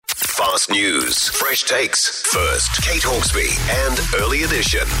Fast news, fresh takes. First, Kate Hawkesby and Early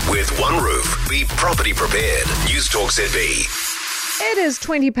Edition with One Roof. Be property prepared. News Talk ZB. It is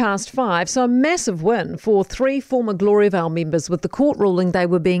 5:20, so a massive win for 3 former Gloriavale members, with the court ruling they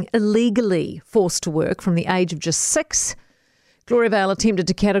were being illegally forced to work from the age of just 6. Gloriavale attempted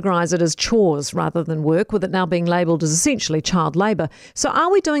to categorise it as chores rather than work, with it now being labelled as essentially child labour. So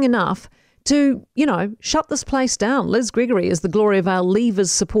are we doing enough to, shut this place down? Liz Gregory is the Gloriavale Leavers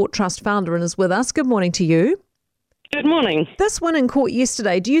Support Trust founder and is with us. Good morning to you. Good morning. This win in court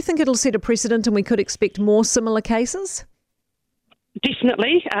yesterday, do you think it'll set a precedent and we could expect more similar cases?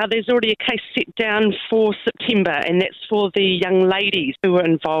 Definitely. There's already a case set down for September, and that's for the young ladies who were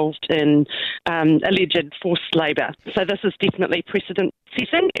involved in alleged forced labour. So this is definitely precedent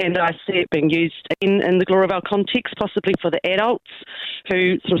setting, and I see it being used in the Gloriavale context, possibly for the adults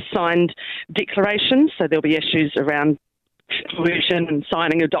who sort of signed declarations. So there'll be issues around coercion and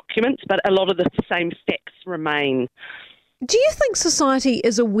signing of documents, but a lot of the same facts remain. Do you think society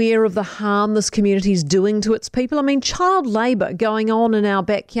is aware of the harm this community is doing to its people? I mean, child labour going on in our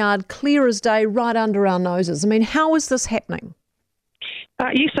backyard, clear as day, right under our noses. I mean, how is this happening?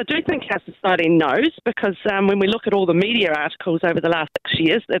 Yes, I do think our society knows, because when we look at all the media articles over the last 6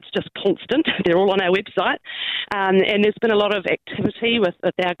 years, it's just constant. They're all on our website. And there's been a lot of activity with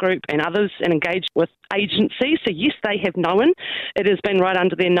our group and others, and engaged with agencies. So yes, they have known. It has been right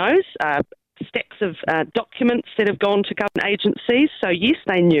under their nose. Stacks of documents that have gone to government agencies. So yes,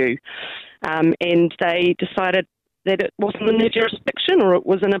 they knew. And they decided that it wasn't in their jurisdiction, or it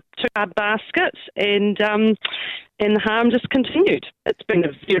was in a two-card basket, and the harm just continued. It's been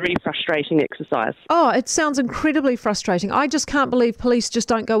a very frustrating exercise. Oh, it sounds incredibly frustrating. I just can't believe police just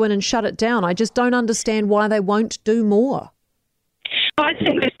don't go in and shut it down. I just don't understand why they won't do more. I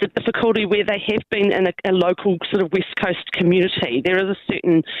think that's the difficulty where they have been in a local sort of West Coast community. There is a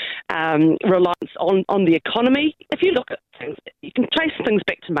certain reliance on the economy. If you look at things, you can trace things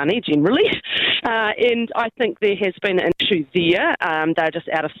back to money generally. And I think there has been an issue there. They're just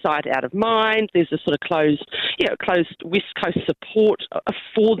out of sight, out of mind. There's a sort of closed West Coast support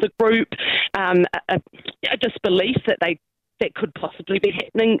for the group, a disbelief that could possibly be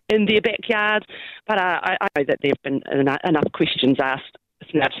happening in their backyard. But I know that there have been enough questions asked. It's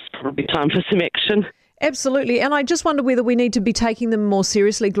now just probably time for some action. Absolutely. And I just wonder whether we need to be taking them more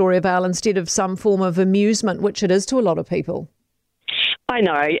seriously, Gloriavale, instead of some form of amusement, which it is to a lot of people. I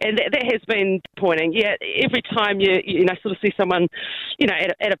know, and that has been pointing. Yeah, every time you sort of see someone,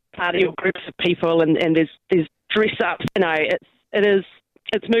 at a party or groups of people, and there's dress ups,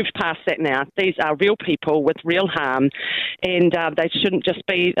 it's moved past that now. These are real people with real harm, and they shouldn't just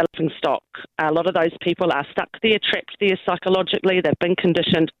be a laughing stock. A lot of those people are stuck there, trapped there psychologically. They've been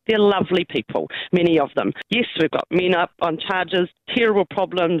conditioned. They're lovely people, many of them. Yes, we've got men up on charges, terrible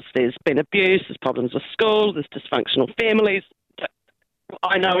problems. There's been abuse, there's problems with school, there's dysfunctional families.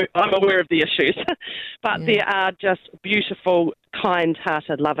 I know, I'm aware of the issues, but There are just beautiful,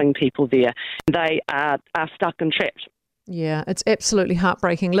 kind-hearted, loving people there. They are stuck and trapped. Yeah, it's absolutely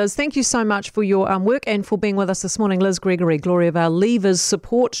heartbreaking. Liz, thank you so much for your work and for being with us this morning. Liz Gregory, Gloriavale Leavers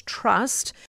Support Trust.